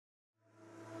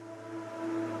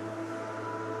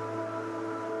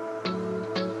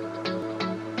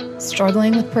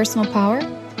Struggling with personal power?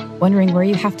 Wondering where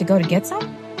you have to go to get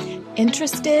some?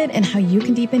 Interested in how you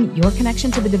can deepen your connection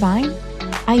to the divine?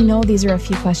 I know these are a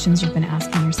few questions you've been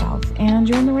asking yourself, and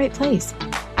you're in the right place.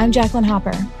 I'm Jacqueline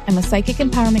Hopper. I'm a psychic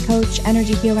empowerment coach,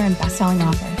 energy healer, and best-selling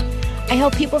author. I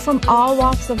help people from all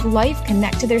walks of life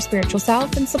connect to their spiritual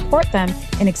self and support them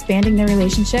in expanding their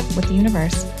relationship with the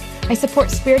universe. I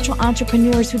support spiritual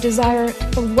entrepreneurs who desire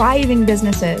thriving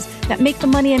businesses that make the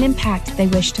money and impact they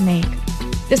wish to make.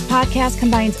 This podcast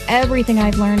combines everything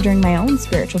I've learned during my own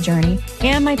spiritual journey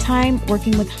and my time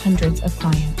working with hundreds of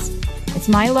clients. It's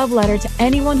my love letter to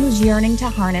anyone who's yearning to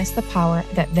harness the power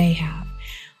that they have.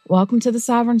 Welcome to the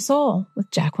Sovereign Soul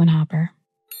with Jacqueline Hopper.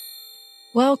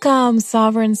 Welcome,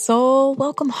 Sovereign Soul.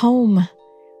 Welcome home.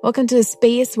 Welcome to a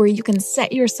space where you can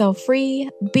set yourself free,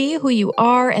 be who you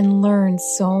are, and learn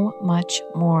so much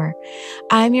more.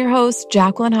 I'm your host,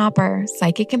 Jacqueline Hopper,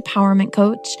 psychic empowerment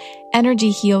coach,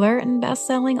 energy healer, and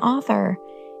best-selling author.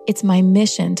 It's my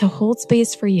mission to hold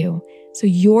space for you so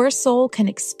your soul can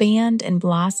expand and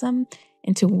blossom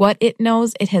into what it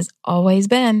knows it has always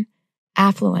been: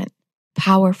 affluent,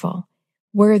 powerful,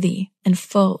 worthy, and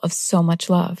full of so much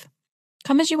love.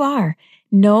 Come as you are.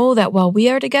 Know that while we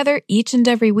are together each and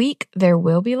every week, there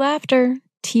will be laughter,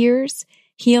 tears,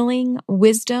 healing,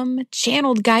 wisdom,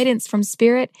 channeled guidance from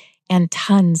spirit, and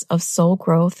tons of soul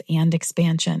growth and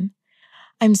expansion.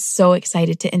 I'm so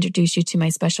excited to introduce you to my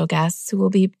special guests who will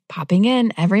be popping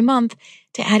in every month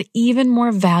to add even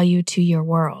more value to your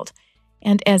world.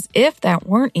 And as if that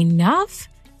weren't enough,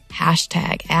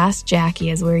 hashtag Ask Jackie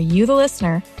is where you, the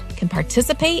listener, can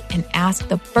participate and ask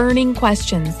the burning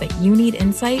questions that you need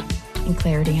insight and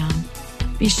clarity on.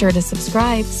 Be sure to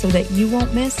subscribe so that you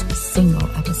won't miss a single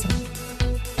episode.